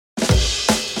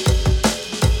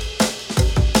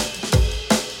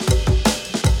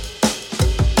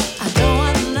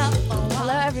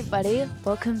everybody.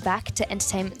 Welcome back to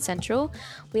Entertainment Central.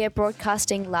 We are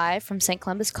broadcasting live from St.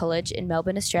 Columba's College in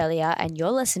Melbourne, Australia, and you're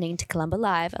listening to Columba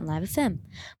Live on Live FM.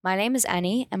 My name is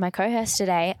Annie, and my co-hosts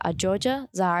today are Georgia,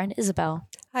 Zara, and Isabel.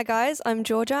 Hi guys, I'm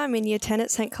Georgia. I'm in Year 10 at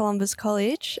St. Columba's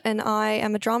College, and I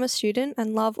am a drama student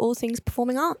and love all things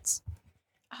performing arts.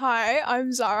 Hi,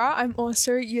 I'm Zara. I'm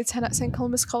also Year 10 at St.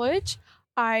 Columba's College.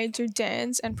 I do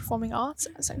dance and performing arts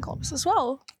at St. Columba's as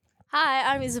well.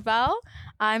 Hi, I'm Isabel.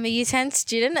 I'm a Year 10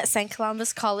 student at St.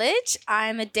 Columba's College.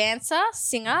 I'm a dancer,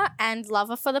 singer, and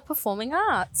lover for the performing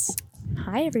arts.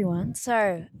 Hi, everyone.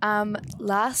 So,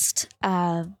 last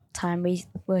time we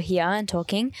were here and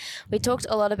talking, we talked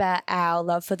a lot about our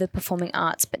love for the performing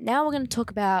arts, but now we're going to talk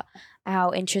about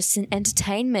our interests in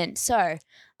entertainment. So,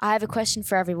 I have a question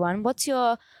for everyone. What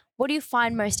do you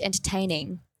find most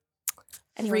entertaining?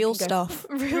 Real stuff.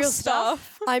 Real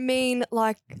stuff. I mean,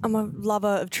 like, I'm a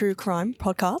lover of true crime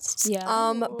podcasts.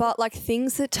 Yeah. But like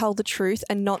things that tell the truth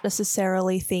and not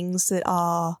necessarily things that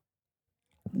are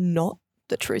not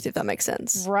the truth, if that makes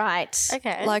sense. Right.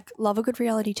 Okay. Like, love a good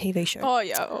reality TV show. Oh,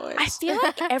 yeah, always. I feel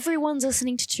like everyone's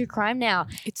listening to true crime now.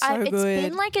 It's so It's good.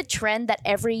 been like a trend that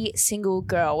every single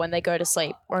girl, when they go to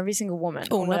sleep, or every single woman,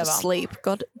 Oh, or not whatever. sleep.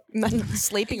 God, imagine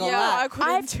sleeping on yeah, I that.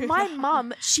 couldn't do My that.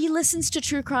 mum, she listens to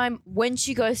true crime when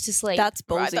she goes to sleep. That's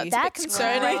ballsy. Right, that's a bit That's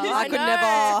concerning. crazy. I could It's a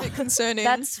never. bit concerning.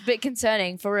 That's a bit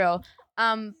concerning, for real.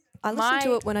 I listen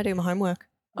to it when I do my homework.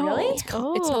 Really?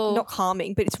 Oh. It's not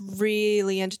calming, but it's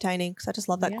really entertaining because I just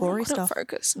love that Yeah. gory couldn't stuff.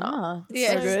 focus. No. Ah,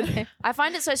 Yeah. So good. I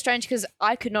find it so strange because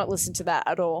I could not listen to that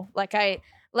at all.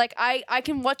 I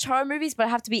can watch horror movies, but I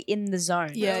have to be in the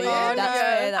zone. Yeah, Really? yeah, Oh, that's no.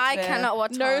 fair. That's I fair. cannot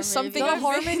watch No, horror something movies. I've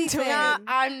horror been movie doing. fan.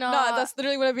 No, I'm not. No, that's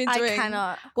literally what I've been doing. I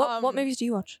cannot. What movies do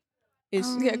you watch?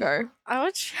 Yeah, go. I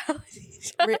watch reality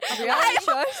shows. Reality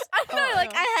shows? I don't know,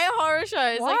 like, I hate horror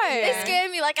shows. Why? Like, they scare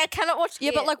me. Like, I cannot watch Yeah,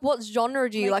 it. but like what genre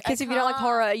do you like? Like, Because I if you don't like can't.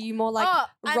 horror, are you more like I'm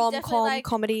definitely, rom-com, like,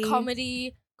 comedy?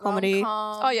 Comedy. Comedy.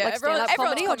 rom-com, Oh, yeah. Like everyone's stand-up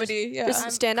comedy or comedy. Yeah. Just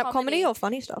I'm stand-up comedy comedy. or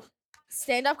funny stuff?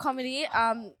 Stand-up comedy.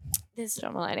 There's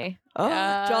John Mulaney. Oh,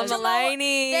 John Jamal-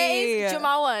 Mulaney. There is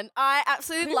Jamal Owen. I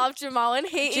absolutely love Jamal Owen.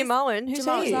 He Jim is Owen. Who's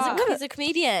Jamal. he? He's a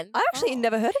comedian. I actually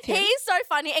never heard of him. He's so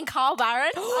funny. And Carl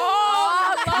Barron.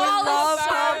 Oh, I love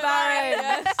Carl Barron.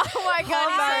 Yes. Oh my Carl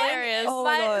god, Barron. he's hilarious. Oh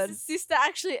my God. sister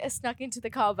actually snuck into the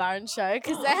Carl Barron show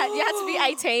because you had to be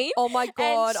 18. Oh my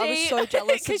God, I was so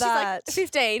jealous of 'cause that. She's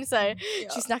like 15, so Yeah.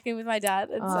 she snuck in with my dad.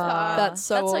 And so That's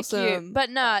so awesome. cute. But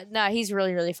no, he's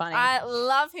really, really funny. I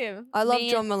love him. I love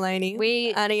Me- John Mulaney.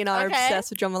 Annie and I are Okay. obsessed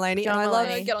with John Mulaney. John and I love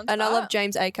Mulaney. Get onto and I love that.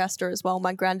 James Acaster as well.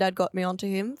 My granddad got me onto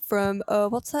him from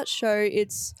what's that show?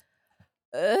 It's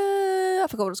I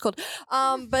forgot what it's called.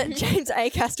 But James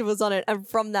Acaster was on it, and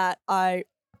from that I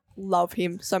love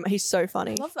him so much. He's so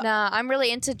funny. Love that. Nah, I'm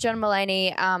really into John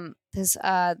Mulaney. There's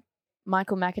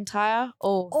Michael McIntyre.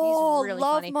 Oh, he's really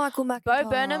love funny. Michael McIntyre. Bo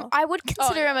Burnham. I would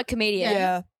consider yeah. him a comedian.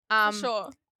 Yeah. For sure.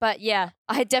 But yeah,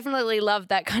 I definitely love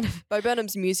that kind of. Bo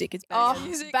Burnham's music is Oh, banging.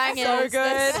 Music bangers. so good.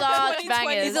 They're such 2020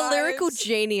 bangers. He's a lyrical vibes.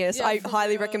 genius. Yeah, I for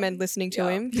highly real. recommend listening to Yeah.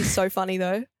 him. He's so funny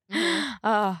though. Oh,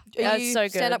 Are that's you so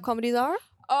good. stand-up comedy, Zara?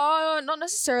 Oh, not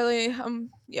necessarily.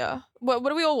 Yeah. What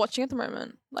are we all watching at the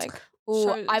moment? Like, Ooh,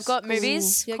 shows. I've got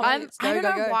movies. Yeah, go. I Go, don't go,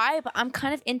 know go. why, but I'm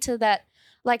kind of into that.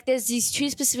 Like, there's these two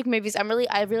specific movies. I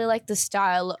really like the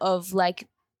style of like,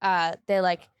 they're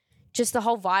like, just the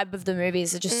whole vibe of the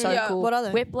movies are just so Yeah. cool. What are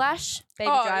they? Whiplash, Baby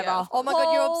Oh, Driver. yeah. Oh my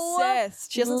God, you're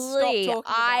obsessed. She hasn't stopped Holy, talking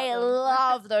about I them.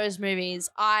 love those movies.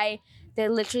 They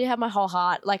literally have my whole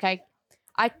heart. Like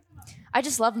I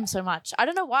just love them so much. I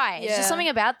don't know why. It's Yeah. just something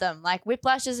about them. Like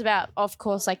Whiplash is about, of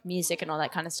course, like music and all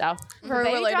that kind of stuff. Very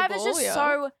Baby Driver is relatable, just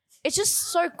yeah. it's just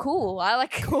so cool. I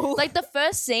like like the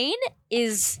first scene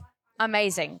is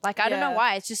amazing. Like I don't know Yeah.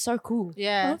 why. It's just so cool.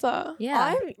 Yeah. Love that. Yeah.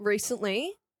 I'm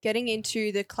recently getting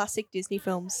into the classic Disney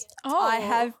films. Oh. I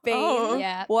have been Oh.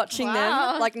 Yeah. watching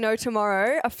Wow. them like no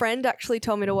tomorrow. A friend actually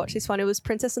told me to watch this one. It was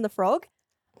Princess and the Frog.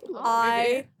 Oh,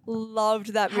 I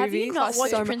loved that Have movie. you not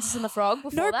watched so much. Princess and the Frog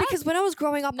before No, that? because when I was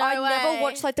growing up, No I never way.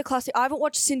 watched like the classic. I haven't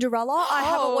watched Cinderella. I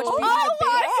haven't watched Oh. Beauty and the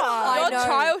Oh my Beast. God. I Your know.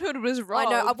 childhood was I wrong.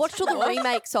 know. I've watched all the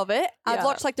remakes of it. I've Yeah.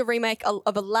 watched like the remake of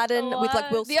Aladdin with like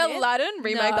Will The Smith. Aladdin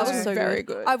remake No. was That was so very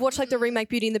good. good. I've watched like the remake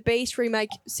Beauty and the Beast, remake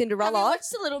Have you Cinderella.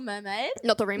 watched The Little Mermaid?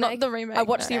 Not the remake. Not the remake. I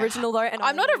watched the no. original though, and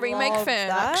I'm not a remake loved fan,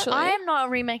 that. actually. I am not a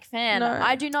remake fan. No.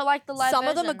 I do not like the live Some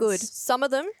of them are good. versions. Some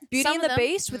of them. Beauty Some and of the them.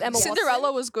 Beast with Emma Watson.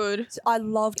 Cinderella was good. I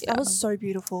loved. Yeah. That was so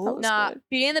beautiful. That was Nah, good.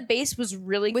 Beauty and the Beast was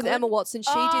really with good. Emma Watson, she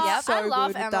Oh, did yeah, so I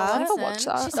love good Emma with that. Watson. I never watched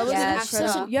that. She's That was such an Yeah, actress.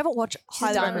 incredible. You haven't watched? She's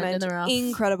Highly diamond in recommend. the rough. Get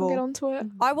Incredible. onto it.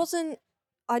 I wasn't.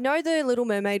 I know the Little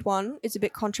Mermaid one is a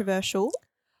bit controversial.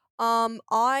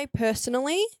 I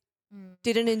personally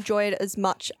didn't enjoy it as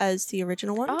much as the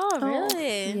original one. Oh,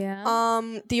 really? Yeah.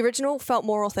 The original felt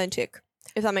more authentic,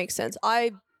 if that makes sense.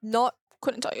 I not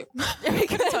Couldn't tell you.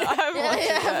 I haven't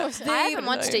watched it yet. I haven't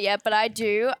watched it yet, but I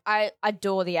do. I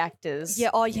adore the actors. Yeah,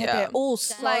 oh yeah, Yeah. they're all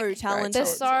so Like, talented. They're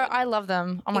so. I love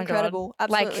them. Oh my Incredible.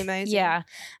 god. Absolutely amazing. Yeah.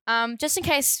 Just in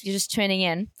case you're just tuning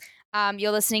in,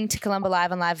 you're listening to Columba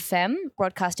Live on Live FM,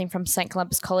 broadcasting from St.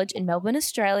 Columba's College in Melbourne,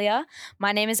 Australia.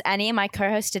 My name is Annie, and my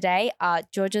co-hosts today are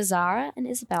Georgia, Zara, and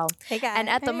Isabel. Hey guys. And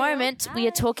at the moment, we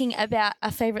are talking about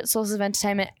our favorite sources of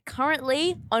entertainment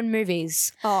currently on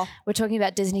movies. oh, We're talking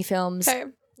about Disney films Okay.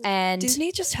 and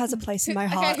Disney just has a place in my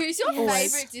heart. Okay, who's your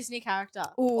Always. favorite Disney character?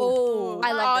 Oh,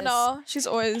 I like Anna. She's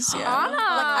always Anna.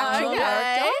 actual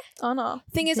character? Anna.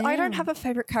 Thing is, I don't Damn. have a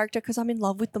favorite character because I'm in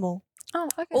love with them all. Oh,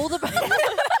 okay. All the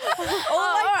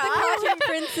all like the cartoon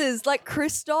princes, like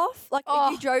Kristoff. Like,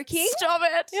 are you joking? Stop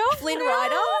it. Flynn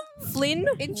Rider. Flynn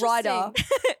Rider.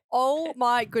 Oh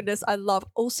my goodness, I love.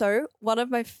 Also, one of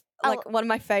my one of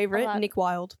my favorite, like- Nick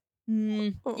Wilde.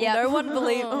 Yeah. No one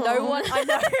believe. No one. I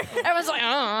know. Everyone's like,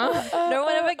 No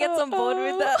one ever gets on board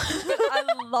with that. But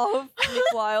I love Nick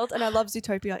Wilde and I love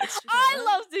Zootopia. It's just I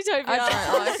love Zootopia. I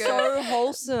don't like it. so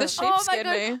wholesome. The sheep Oh my scared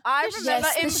God. me. I Yes, remember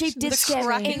the in sheep did the scare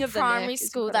cracking me. in of the primary neck is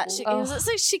school that incredible. was it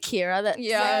like Shakira that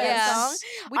Yeah. sang Yeah. that song?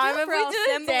 We did I it for remember our we did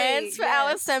assembly, a dance for our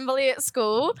yes. assembly at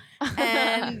school,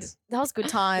 and that was good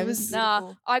times. was- Nah,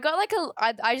 Beautiful. I got like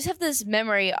I just have this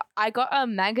memory. I got a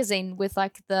magazine with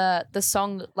like the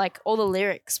song, like all the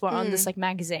lyrics were on this like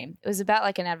magazine. It was about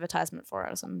like an advertisement for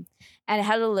it or something. And it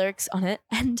had the lyrics on it.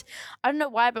 And I don't know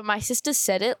why, but my sister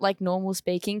said it like normal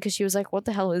speaking because she was like, what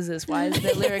the hell is this? Why is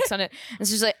there lyrics on it? And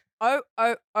she's like, oh.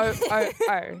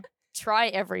 Try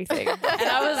everything. And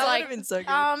I was That like, would've been so good.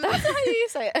 That's how you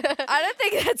say it. I don't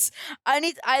think that's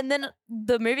and then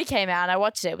the movie came out and I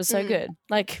watched it. It was so good.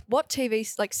 Like What TV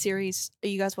like series are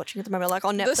you guys watching at the moment? Like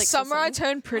on Netflix? The or summer I something?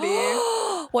 turned pretty.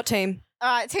 What team? All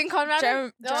right, Tim Conrad.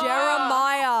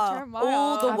 Jeremiah.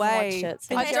 All the I've way. watched it, so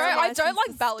And I Jeremiah's don't like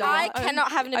the ballet. star. I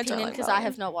cannot have an I don't opinion like because that I one.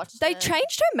 have not watched They it.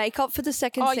 changed her makeup for the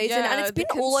second season, and it's the been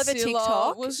all over concealer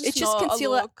TikTok. was It's just not a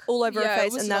concealer look. all over Yeah, her it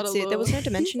face, was and not that's a it. There was no look.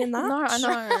 dimension in that. No, I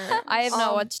know. I have not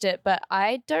Um, watched it, but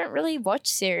I don't really watch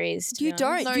series. to You be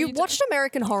honest. don't. No, you you watched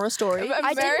American Horror Story.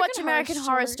 I did watch American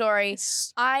Horror Story.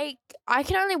 I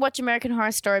can only watch American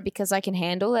Horror Story because I can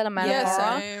handle that amount of Yeah,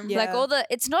 horror. same. Yeah. Like all the,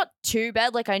 it's not too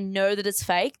bad. Like I know that it's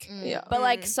fake, Yeah. but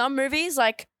like some movies,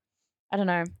 like I don't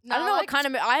know. No, I don't know I what kind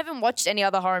of. I haven't watched any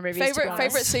other horror movies. to be Favorite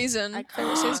honest. season. I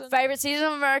Favorite can't. season. Favorite season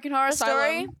of American Horror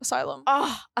Story. Asylum.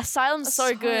 Oh, Asylum's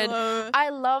so good. Asylum. I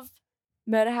love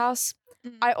Murder House.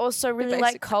 Mm. I also really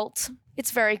like basic. Cult.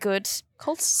 It's very good.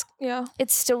 Cult's yeah.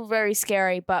 It's still very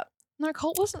scary, but No,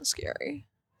 Cult wasn't scary.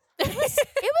 it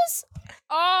was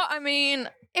Oh, I mean,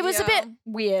 it was a yeah. bit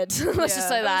weird. Let's just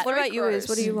say Yeah. that. What very about you, Iz?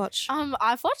 What do you gross. watch?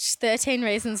 I've watched 13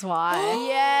 Reasons Why.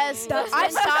 Yes, That's I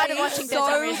so started watching so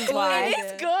 13 Reasons good. Why. It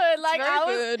It's good. Like Very I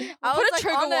was, good. I Put was, a like,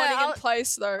 trigger on there, warning I- in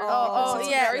place though. Oh, It's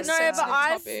a yeah. very No, but sensitive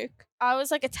I've- topic. I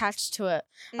was like attached to it.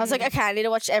 I was like, okay, I need to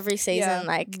watch every season. Yeah.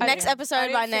 Like I- next I episode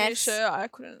didn't by finish next. it. I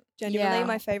couldn't. Genuinely, Yeah.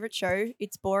 my favorite show.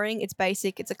 It's boring. It's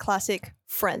basic. It's a classic.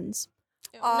 Friends.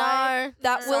 No,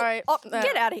 That will sorry.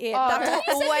 get out of here. Oh. That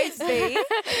will always be.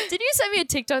 Did you send me a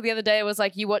TikTok the other day? It was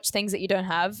like you watch things that you don't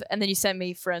have, and then you sent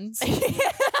me Friends.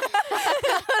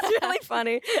 That's really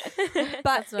funny. But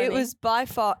That's funny. it was by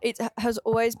far. It has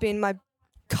always been my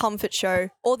comfort show.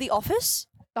 Or The Office.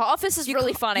 The Office is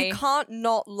really funny. You can't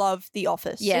not love The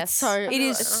Office. Yes. It's so It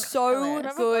is it's so hilarious. Never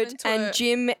got good, into and it.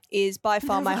 Jim is by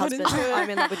far my Never got husband. into it. I'm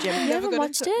in love with Jim. You haven't got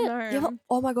watched into it? No. Yeah, but-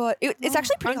 oh my god, it's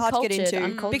actually pretty hard to get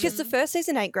Uncultured, into because the first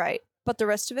season ain't great, but the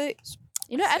rest of it.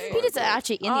 You know, Evan Peters are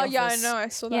actually in The Oh Office. yeah, I know. I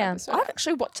saw that. Yeah. episode. I've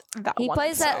actually watched that He one.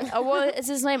 plays episode. that. What is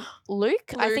his name?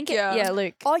 Luke? I Luke, think. yeah.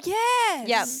 Luke. Oh yes,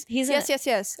 Yeah, he's in yes,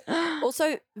 yes.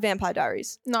 Also, Vampire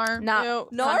Diaries. No, Nah.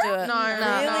 No? Can't do it. No,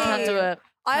 Can't do it.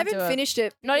 I Can't do haven't it. finished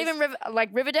it. Not because-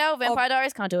 even Riverdale. Vampire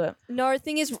Diaries can't do it. No, the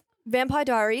thing is, Vampire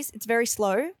Diaries. It's very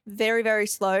slow, very very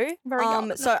slow. Very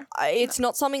young, so no. it's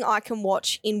not something I can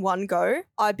watch in one go.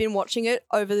 I've been watching it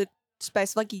over the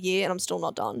space of like a year, and I'm still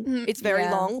not done. Mm. It's very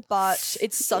Yeah. long, but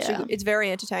it's such Yeah. it's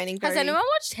very entertaining. Has very- anyone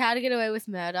watched How to Get Away with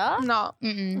Murder? No,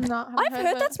 Mm-mm. no. haven't I've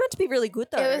heard of that's meant to be really good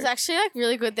though. It was actually like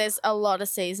really good. There's a lot of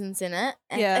seasons in it.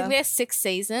 And I Yeah. think there's 6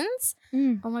 seasons.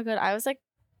 Mm. Oh my god, I was like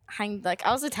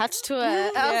I was attached to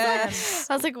it. Yeah.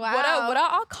 I was like, wow. What are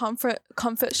our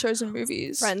comfort shows and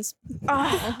movies? Friends.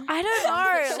 I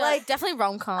don't know. Like definitely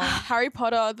rom com. Harry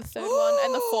Potter, the third one,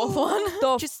 and the fourth one.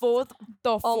 The fourth.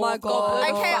 Oh my God.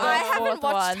 Okay, I haven't fourth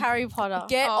watched one. Harry Potter.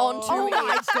 Get Oh. on to Oh it.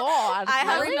 my god! I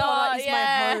Harry haven't Potter is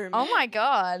yeah. my home. Oh my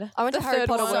god. I went to The Harry third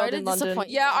Potter one. World Sorry in to London. disappoint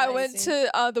you. Yeah, I went Amazing.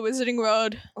 to the Wizarding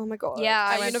World. Oh my God. Yeah,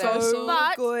 I At went Universal. So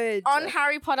But good. On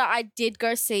Harry Potter, I did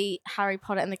go see Harry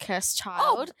Potter and the Cursed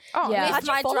Child Oh, Yeah. with How'd you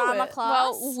my follow drama it? class.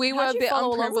 Well, we How'd were a you bit follow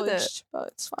along with it? unprivileged, but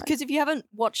it's fine. Because if you haven't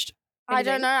watched I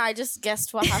don't anything- know. I just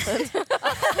guessed what happened.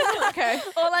 Okay.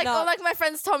 or like No. my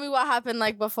friends told me what happened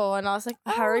like before, and I was like,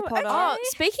 Harry Potter. Oh,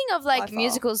 speaking of By like far.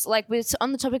 musicals, like we're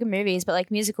on the topic of movies, but like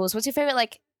musicals. What's your favorite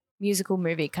like musical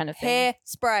movie kind of thing?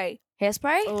 Hairspray.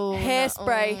 Hairspray. oh,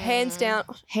 Hairspray, hands down.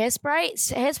 Hairspray.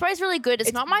 Hairspray is really good.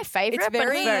 It's not my favorite, It's but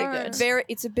very, it's very good. very.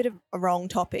 It's a bit of a wrong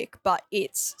topic, but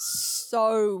it's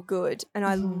so good, and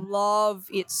I Mhm. love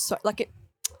it. So like it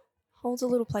holds a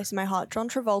little place in my heart. John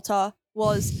Travolta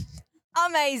was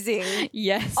amazing.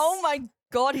 Yes. Oh my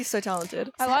God, he's so talented.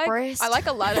 Breast. I like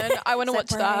Aladdin. I want to watch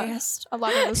that. Breast.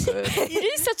 Aladdin was good. You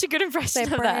do such a good impression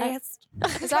of that. Breast.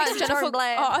 Is that Turn Jennifer? Oh,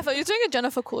 black. I thought you were doing a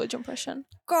Jennifer Coolidge impression.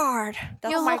 God,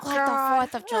 that's You look like the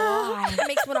 4th of July. It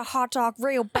makes me want a hot dog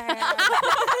real bad.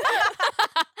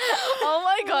 oh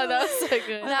my god, that was so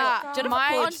good. Nah, Jennifer my-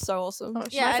 Coolidge is so awesome. Oh,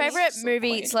 Yeah, my and favorite she's so movie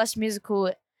quaint. slash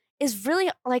musical is really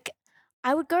like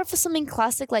I would go for something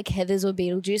classic like Heathers or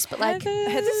Beetlejuice, but like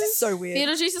This is so weird.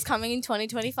 Beetlejuice is coming in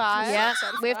 2025. yeah,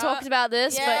 excited for we've that. talked about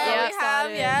this, Yeah, but yeah, we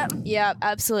have. Yeah. yeah,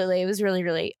 absolutely. It was really,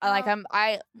 really like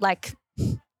I like.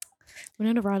 We're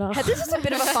gonna write off. This is a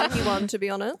bit of a funky one, to be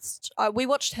honest. We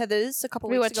watched Heathers a couple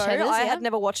We weeks watched ago. Heathers, I yeah. had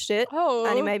never watched it, Oh,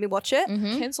 and he made me watch it.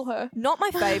 Mhm. cancel her. Not my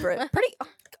favorite. Pretty.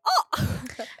 Oh,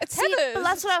 It's See, Heathers. but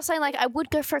that's what I was saying. Like, I would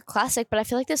go for a classic, but I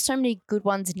feel like there's so many good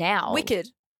ones now. Wicked.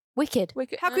 Wicked.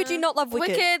 Wicked. How could you not love Wicked?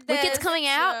 Wicked. Wicked's there's- coming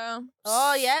out. Yeah.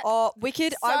 Oh yeah. Oh,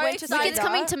 Wicked. I So went to see excited. Wicked's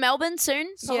coming to Melbourne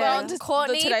soon. So Yeah. we're on to the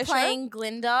Courtney Today Show? playing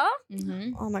Glinda.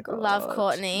 Mm-hmm. Oh my God. Love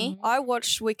Courtney. I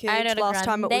watched Wicked Ariana last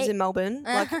time it was Grande. in Melbourne,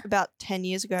 like about 10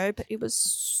 years ago, but it was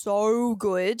so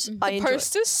good. Mhm. I The enjoyed it.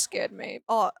 posters scared me.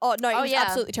 Oh no, it Oh, was yeah.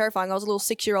 absolutely terrifying. I was a little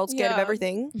 6-year-old scared of Yeah.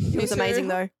 everything. It Me was amazing too.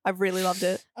 though. I really loved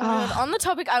it. Oh my God. On the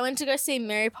topic, I went to go see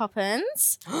Mary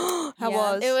Poppins. How Yeah.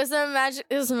 was It was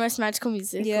It was the most magical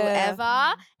musical Yeah.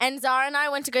 ever. And Zara and I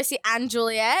went to go see Anne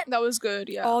Juliet. That was good.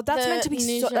 Yeah. Oh, that's The meant to be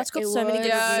new so. show- That's got it so many was good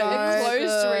yeah, reviews. it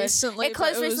closed good. recently. It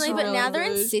closed but was recently, but now they're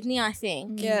in good. Sydney, I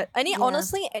think. Yeah, Yeah.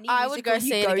 honestly, any I would musical go see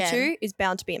you it go again. to is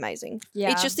bound to be amazing.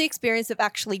 Yeah. It's just the experience of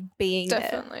actually being there,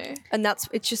 Definitely. and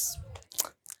it's just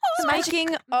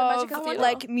Speaking magic of of theatre.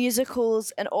 like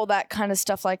musicals and all that kind of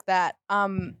stuff like that,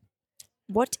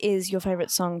 what is your favorite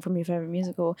song from your favorite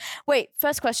musical? Wait,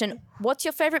 first question, what's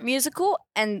your favorite musical?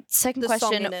 And second The song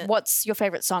question, in it. what's your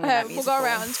favorite song in Okay, that we'll musical? go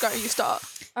around. Go, you start.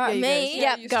 Yeah, you Me? Yeah,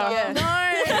 Yep, you go. start.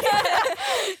 Yeah.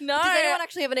 No. Does anyone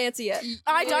actually have an answer yet?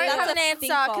 I don't That's have a an answer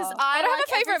thinker. because I don't like have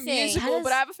a favorite everything. musical,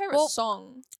 but I have a favorite Well,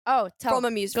 song Oh, tell From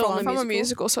a musical. Go on. from a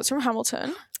musical. So it's from Hamilton.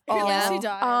 Who Oh. lives, who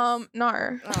dies?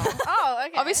 No. Oh,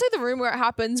 okay. Obviously, the room where it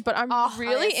happens, but I'm Oh,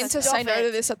 really yes, into stop Say No it.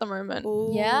 to This at the moment.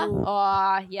 Yeah. Ooh.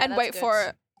 Oh, yeah. and that's wait good. for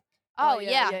it. Oh, Oh, yeah,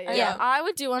 yeah. yeah, Yeah. yeah. I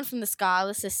would do one from the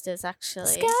Scarlet Sisters,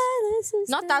 actually.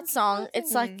 Not that song.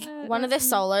 It's like one of their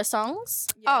solo songs.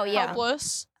 Oh, yeah.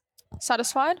 Helpless.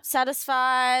 Satisfied.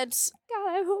 Satisfied.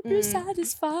 I hope you're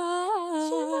satisfied.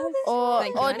 Or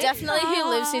Thank you, or honey. definitely Who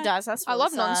Lives, Who Dies. That's I really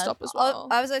love sad. Nonstop as well.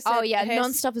 As I said, Oh, yeah. Hairs-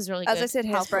 Non-stop is really good. As I said,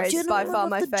 Hairspray is Gentlemen by far of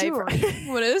my the favorite.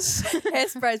 What is?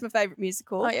 Hairspray is my favorite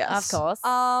musical. Oh, yes. Of course.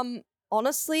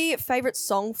 Honestly, favorite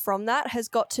song from that has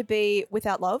got to be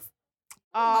 "Without Love."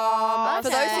 Oh, For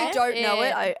those who okay. don't know it,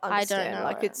 Yeah. I don't understand. know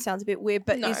Like it. it sounds a bit weird,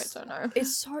 but no, I it's don't know.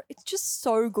 it's just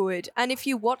so good. And if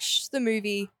you watch the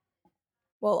movie,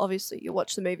 well, obviously you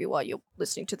watch the movie while you're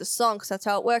listening to the song because that's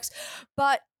how it works.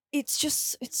 But it's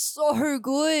so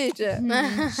good.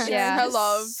 Yeah. Her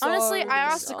love. Honestly, So I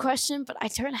asked a good. question, but I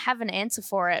don't have an answer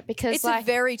for it because It's like a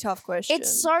very tough question. it's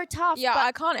so tough. Yeah, but,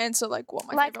 I can't answer like what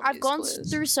my like favorite I've gone musical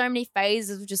is. through so many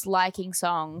phases of just liking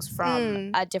songs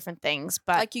from different things,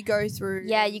 but like you go through.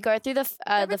 yeah, you go through the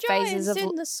phases of.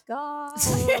 in the sky.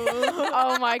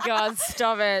 Oh my god!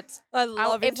 Stop it! I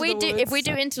love if we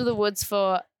do Into the Woods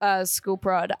for school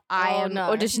prod, I Oh, am no.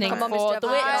 auditioning Come on, for Mr. The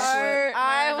Evans. Witch.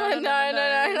 I would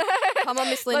no. Come on,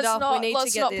 Miss Linda, we need to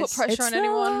let's get not this. put pressure on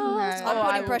anyone. No. I'm Oh,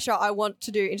 putting I- pressure. I want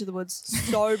to do Into the Woods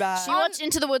so bad. She watched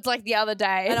Into the Woods like the other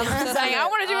day, And I'm just saying, "I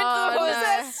want to do Into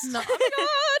the Woods."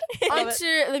 No.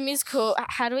 Onto the musical.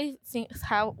 How do we think?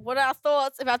 What are our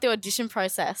thoughts about the audition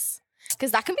process?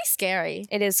 Because that can be scary.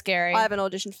 It is scary. I haven't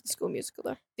auditioned for the school musical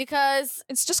though. Because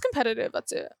It's just competitive.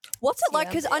 That's it. What's it like?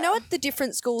 Yeah. Because I know at the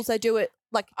different schools they do it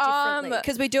like differently.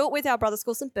 Because we do it with our brother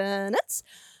school, St. Bernard's.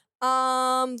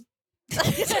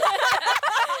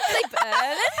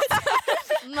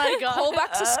 My God.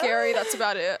 Callbacks are scary. That's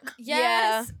about it.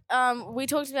 Yes. We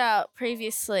talked about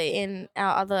previously in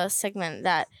our other segment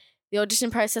that the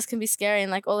audition process can be scary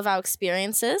and like all of our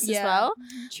experiences as Yeah. well.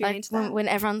 Tune Like into that. when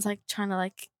everyone's like trying to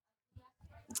like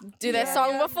do their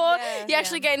song before you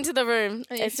actually get into the room.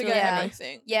 And you It's forget really Yeah.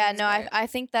 everything. Yeah, It's no, great. I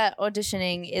think that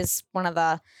auditioning is one of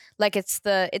the it's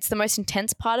the most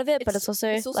intense part of it, but it's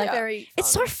also like very it's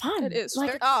so fun. It is.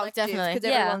 Like Very definitely. because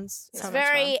Yeah. everyone's it's so much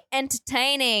very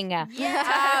entertaining.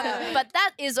 But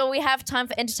that is all we have time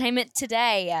for entertainment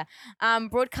today.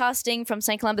 Broadcasting from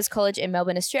St. Columba's College in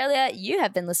Melbourne, Australia, you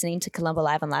have been listening to Columba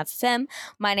Live on Live FM.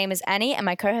 My name is Annie, and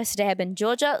my co-hosts today have been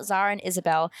Georgia, Zara, and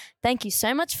Isabel. Thank you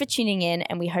so much for tuning in,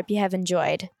 and we hope you have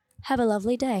enjoyed. Have a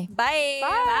lovely day. Bye.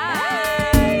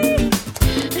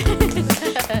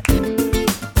 Bye.